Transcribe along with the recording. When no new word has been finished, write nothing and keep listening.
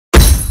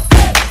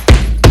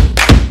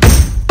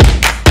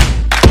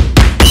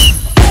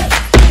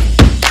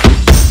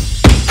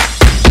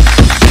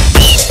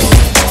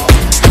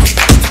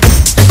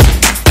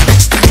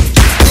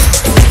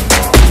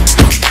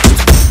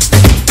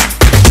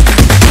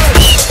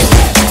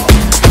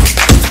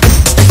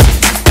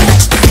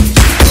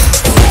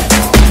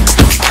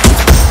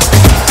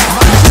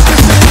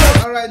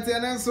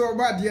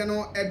oba de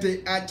no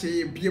ede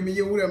ache biem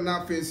ye wuram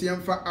na afensu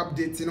yemfa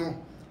update no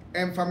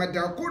emfa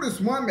medal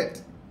Kudus Mohammed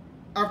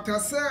after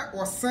say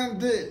was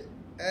Sunday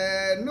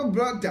no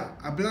brother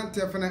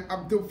ablante fana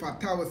Abdul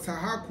Fatawu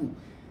Issahaku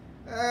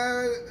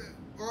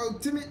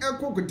timi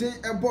ekoguden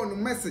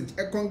ebon message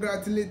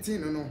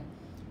congratulating no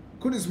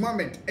Kudus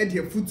Mohammed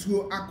ede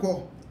futuo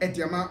akọ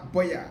ede ama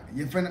boya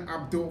ye fana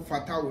Abdul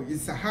Fatawu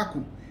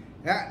Issahaku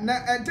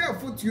na ede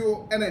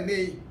futuo ena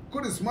nei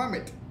Kudus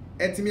Mohammed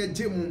etimi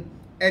ejemu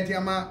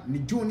Ediama ni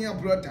junior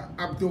brother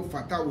Abdul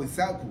Fatawu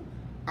Issahaku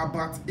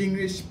about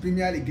English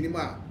Premier League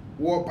nima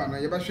wo pa na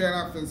ye ba hwe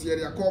na fancy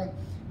area kom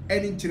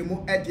eni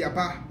nchiremu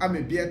ediaba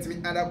amebia timi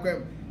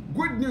adakwem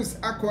good news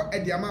akọ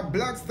ediama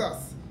Black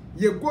Stars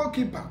ye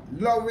goalkeeper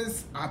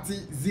Lawrence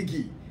ati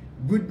Zigi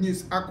good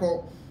news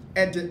akọ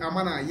edi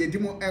amana ye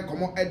dimo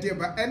enkomo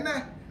ediba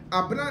ene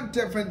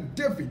abrante fan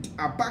David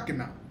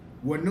Abakna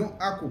wono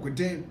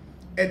akokuden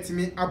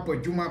etimi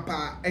abodwuma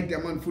pa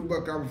ediama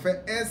football club fe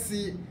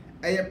SC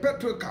eye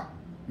petroka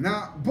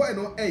na boy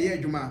no eye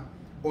adwuma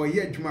o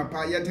ye adwuma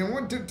pa ye den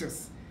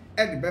wontetes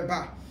ed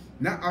beba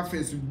na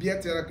afensu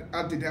bietera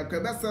adeda ka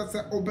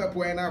besasa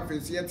obepo na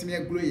afensu yetimi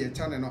agro ye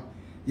channel no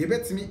ye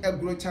betimi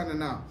agro channel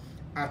na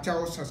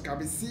achawo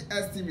subscribe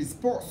CSTV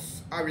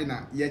Sports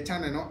Arena ye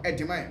channel no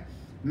edimai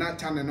na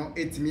channel no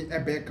etimi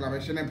ebe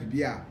collaboration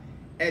bibia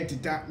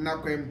edita na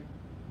kwem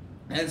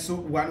enso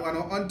one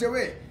on the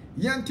way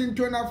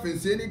yantinto na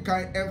afensu ni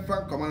kai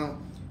emfa komano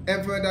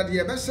emfa that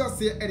ye be sure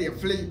say e dey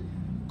flee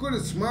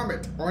Kudus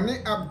Mohammed oni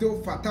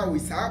Abdul Fatawu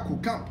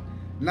Issahaku camp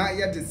na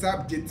ye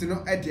disabject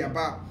no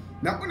ediaba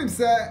na unim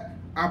se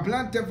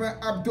ablante fa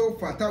Abdul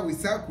Fatawu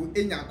Issahaku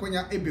enya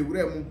akonya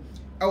ebewura mu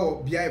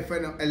ewo bia efe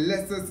no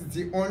Leicester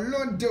City on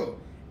loan deal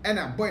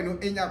ena boy no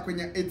enya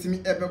akonya etimi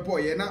ebebo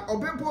ye na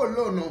obebo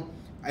loan no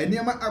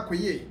eniama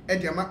akoye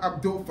ediama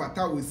Abdul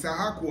Fatawu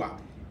Issahaku a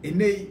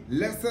enei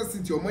Leicester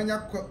City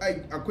omanya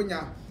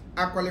akonya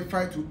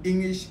qualify to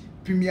English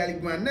Premier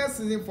League next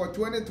season for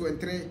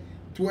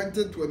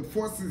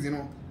 2023-2024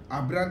 season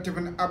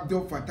Abranteven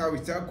Abdul Fatawu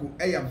Issahaku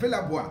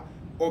available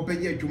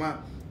obeye adwuma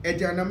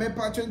edia na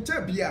mepa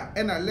twenche bia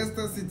ena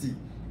Leicester City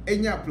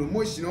enya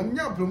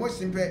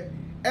promotion pe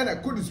ena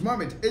Kudus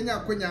Mohammed enya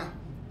akonya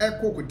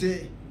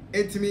ekokote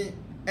etimi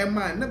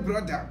ema ne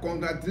brother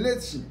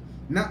congratulations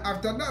na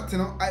after that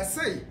no I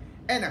say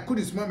ena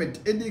Kudus Mohammed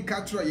edi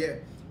katro ye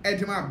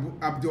edima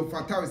Abdul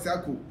Fatawu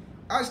Issahaku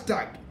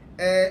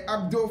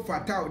 #Abdul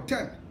Fatawu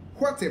 10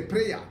 what a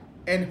prayer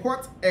and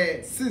what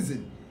a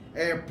season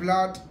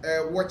proud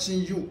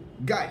watching you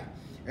guy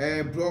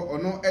bro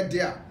ono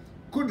edia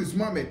Kudus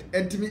Mohammed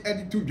etimi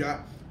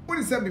editudwa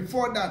only said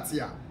before that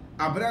year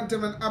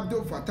Abranteman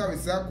Abdul Fatawu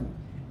Issahaku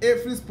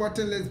every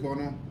sporting Lisbon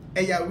no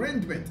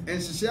arrangement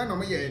and share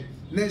no ye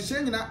na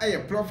share nyina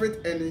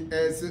profit and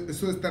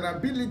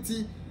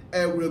sustainability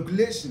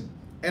regulation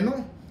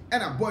eno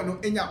and a boy no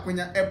enya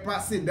kwanya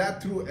pass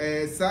that through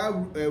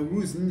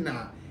rules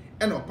nyina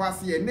eno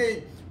pass ye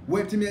nay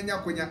wetimi enya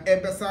kwanya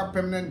ebesa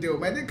permanent deal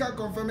medical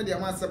confirm the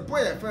amount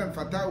boy friend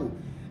Fatawu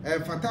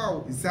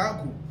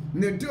Issahaku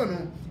ne deal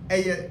no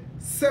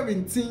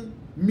 17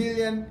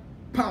 million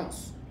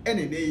pounds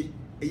any day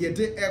ye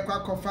de ekwa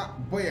kofa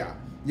boya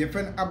ye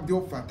friend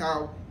Abdul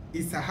Fatawu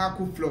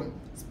Issahaku from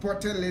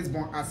Sporting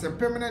Lisbon as a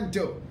permanent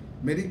deal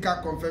medical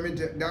confirmed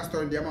that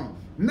story the amount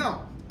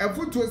now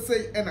efuto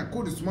say ena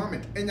Kudus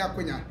Mohammed enya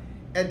kwanya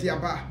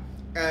ediaba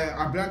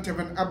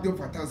Abranteven Abdul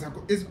Fatawu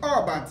Issahaku is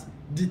all about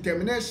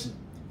determination.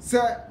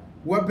 Sir,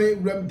 wabe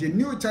ram the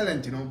new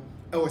challenge no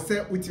e wo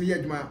say utimi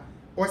adwuma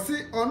o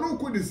say onu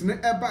Kudus no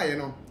eba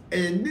no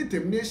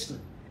determination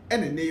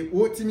ene ne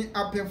wotimi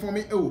perform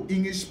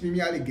English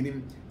Premier League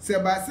nim se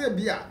ba se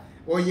bia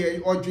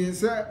oye odwin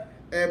se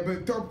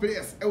top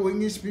players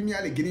English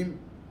Premier League nim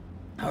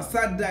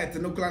outside that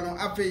no kla no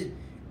afei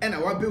ena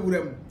wabe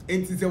wuram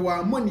enti se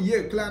wa money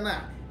ye kla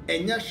na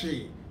enya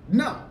hwe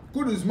now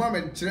Kudus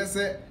Mohammed kire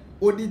se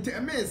o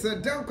determine se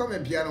dan come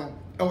bia no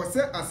I was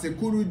say as a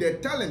kuru the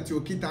talent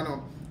you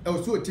kitano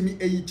also timi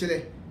eyi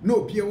chile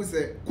no pie we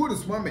say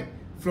Kudus Mohammed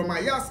from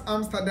Ajax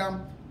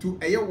Amsterdam to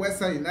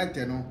Western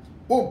United no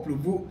on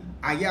prove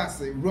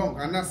Ajax wrong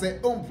and I say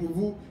on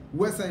prove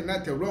Western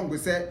United wrong we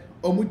say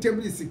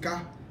omutebli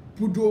sika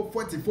pudo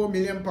 44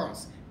 million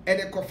pounds e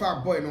de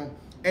kofa boy no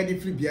e de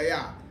free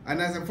biaya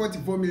and as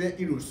 44 million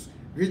euros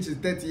which is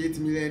 38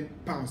 million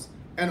pounds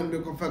and de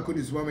kofa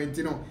Kudus Mohammed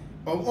no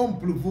on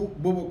prove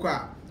bobo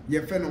kwa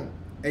ye fe no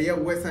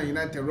Western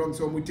United wrong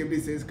so much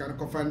says can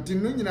confront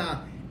no nyina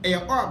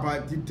all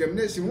about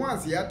determination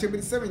once he had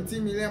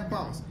 17 million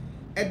pounds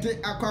at the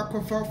aqua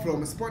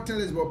from Sporting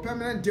Lisbon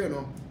permanent deal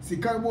no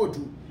sika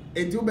motu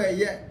edu be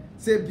ye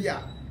say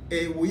bia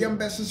we yam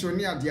be hyehyɛ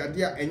ne ade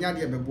enya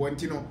de bebo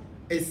ntino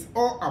it's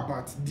all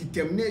about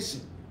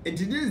determination it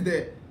is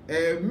the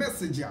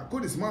message ya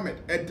Kudus Mohammed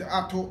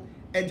ato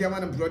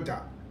ediamana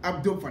brother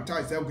Abdul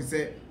Fatawu Issahaku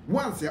say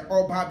once ya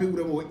all ba be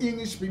wura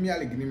English Premier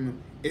League nim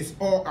it's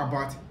all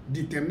about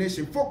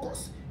determination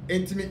focus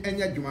entimi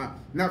enya dwuma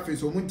na fe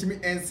so muntimi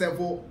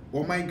ensevo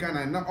o man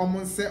kana na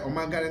omonse o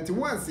man guarantee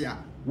once ya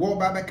wo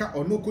ba beka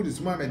ono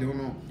Kudus Mohammed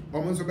no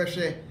omo nso be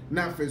hwe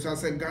na afi so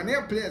ase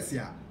Ghanaian players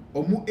ya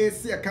omo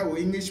AC aka wo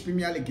English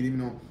Premier League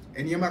no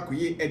eniema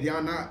koye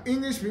ediana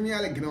English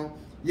Premier League no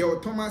ye wo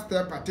Thomas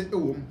Partey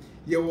ewom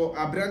ye wo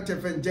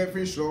Abrante Fen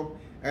Jeffrey Shaw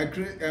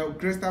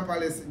Crystal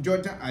Palace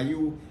Jordan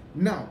Ayew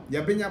now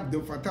ye benya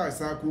Abdul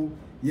Issahaku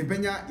ye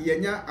benya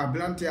yenya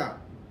Abrante a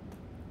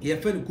ye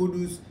fen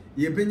Kudus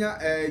ye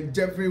benya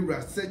Jeffrey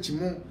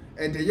Rasechimo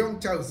and the young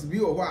Charles bi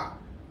o wa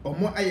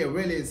omo aye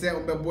really say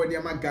on be body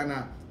ama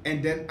Ghana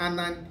and then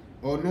Anan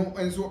or no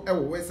enso e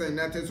wo Western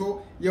United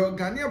so your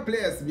Ghanaian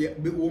players be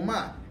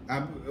woma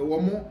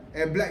womo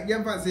black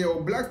yan fan say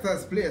your Black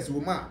Stars players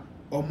woma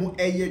omo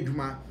eye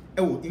dwuma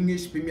e wo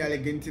English Premier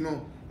League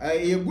ntino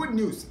a good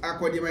news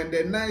according and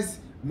the nice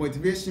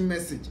motivation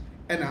message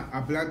and a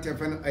Atlanta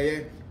fan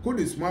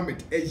Kudus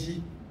Mohammed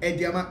eji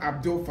ediama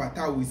Abdul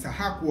Fatawu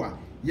Issahaku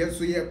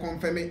yeso ye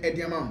confirm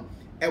ediama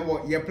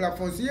ewo ye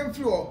platforms ye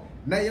floor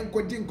na ye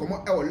nkodi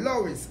nkomo ewo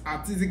Lawrence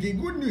at Zigi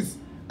good news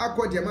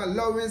akodiama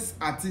Lawrence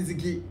at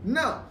Zigi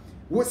now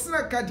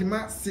wosina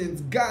kadima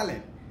St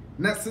Gallen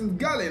na St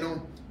Gallen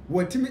no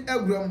watimi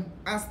egrom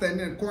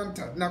extended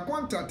contract na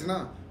contract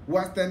na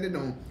was standing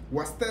on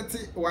was 30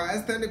 was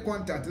extended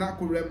contract na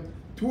kurem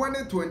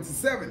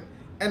 2027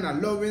 and a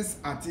Lawrence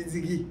at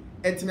Zigi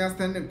etimi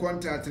extended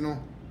contract no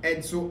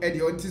and so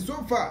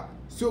so far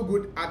so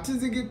good at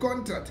Zigi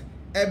contract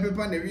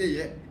everyone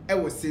na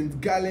was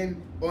St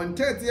Gallen on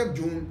 30th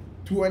June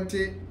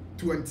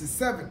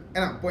 2027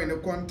 and a point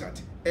of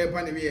contact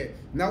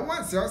now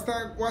once you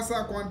start was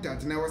our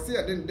contact now was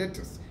here then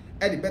debtors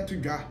at the better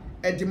ga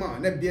at the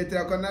man na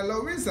better na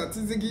Lawrence at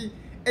Zigi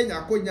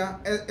enya konya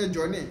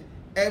journey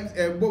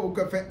Bobo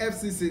Cafe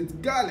FC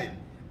St Gallen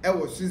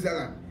was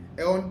Switzerland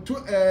on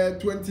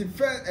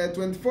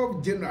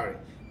 24th January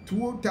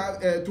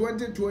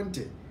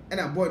 2020 and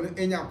a boy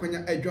enya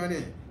konya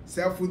journey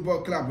self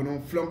football club no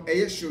from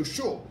a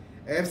show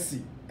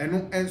FC and no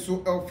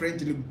enso el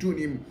French League 2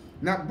 him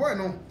na boy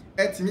no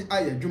etimi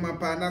aye dwuma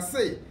pa na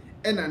say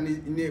ena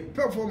ni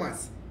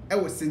performance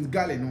was St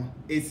Gallen no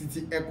ACT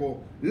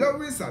Echo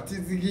Lawrence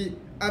Atizigi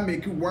a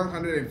make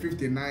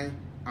 159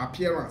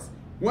 appearance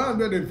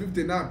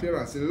 159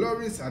 appearance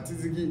Lawrence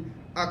Atizigi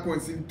a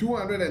conceded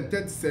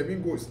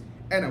 237 goals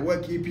and a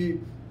work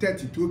keeping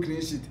 32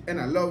 clean sheet and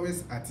a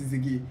Lawrence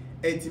Atizigi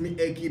etimi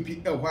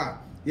AKP elwa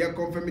ya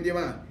confirm the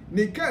man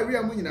ni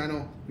career mu nyina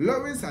no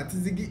Lawrence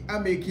Atizigi a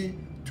make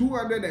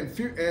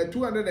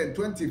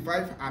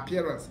 225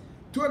 appearance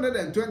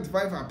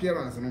 225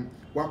 appearance no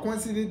wa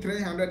conceded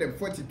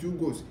 342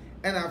 goals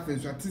and after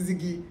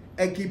Atizigi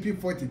a keep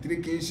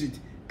 43 clean sheet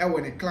e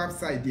won the club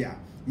side there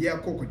ya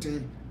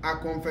kokoten a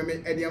confirm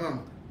ediama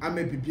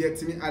ame pipia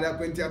timi ada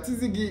kwenti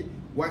Atizigi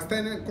was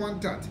standing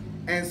contract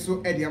and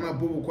so ediama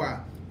bobo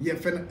kwa ye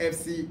fen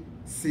FC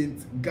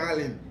St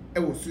Gallen e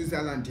wo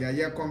Switzerland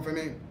ya confirm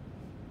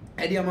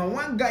ediama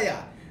one guy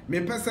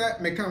me pesa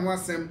me kan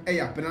wasem e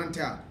ya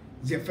penalty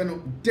ye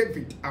fen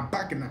David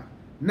Abagna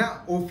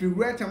na ofi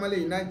Tamale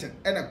United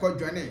e na ko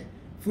join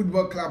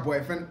football club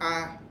boy fen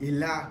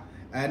Ila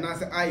na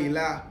se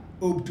Ila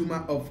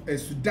Obtuma of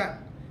Sudan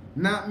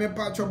na me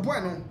patcho boy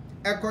no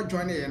e ko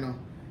join ye no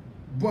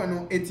boy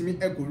no etimi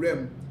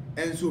egurem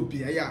enso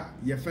pia ya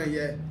ye fen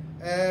ye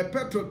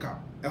Petro Cup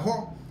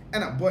ho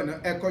and a boy no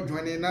e ko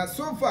join na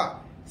so far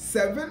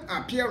 7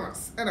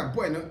 appearance and a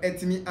boy no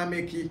etimi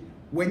ameki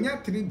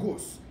wenya 3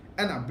 goals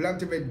and a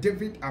blantive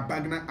David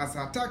Abagna as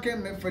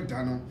attacking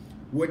midfielder no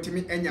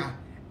wetimi enya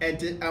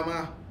ete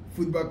ama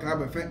football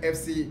club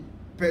FC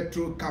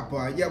Petro Cup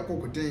ya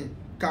kokoten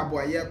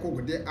Cabo ya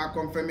kokode a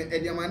confirm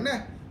ediama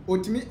na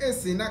otimi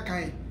esi na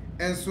kan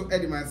enso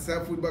edima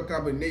self football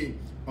club nei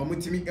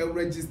omutimi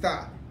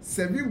register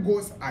 7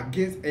 goals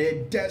against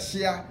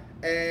Deshia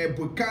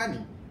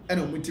Bukani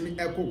and omutimi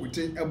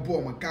kokoten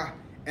ebo maka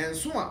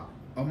enso a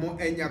omo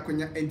enya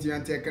konya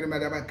entiante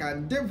keremadabaka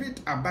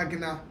David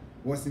Abagna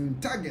was in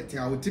target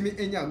ya otimi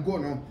enya go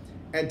no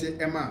ete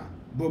ema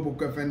bobo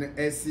kwefen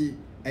SC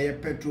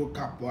Petro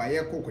Cup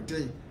ya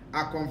kokoten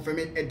a confirm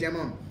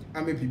ediama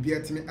ame bibia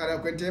timi ara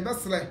kwente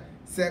besle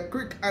se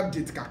quick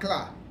update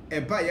kakla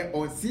baye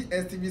on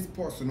CSTV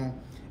Sports no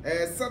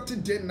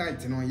Saturday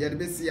night no ye de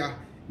besia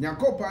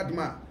nyakopa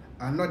adma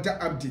another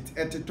update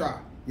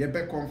etitwa ye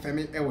be confirm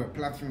we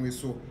platform we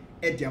so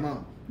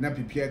ediama na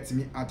bibia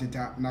timi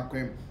ateta na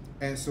kwem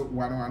enso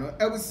wano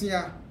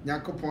ebusia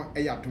nyakopon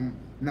eyatom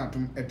na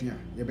atom atua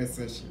ye be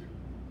seshi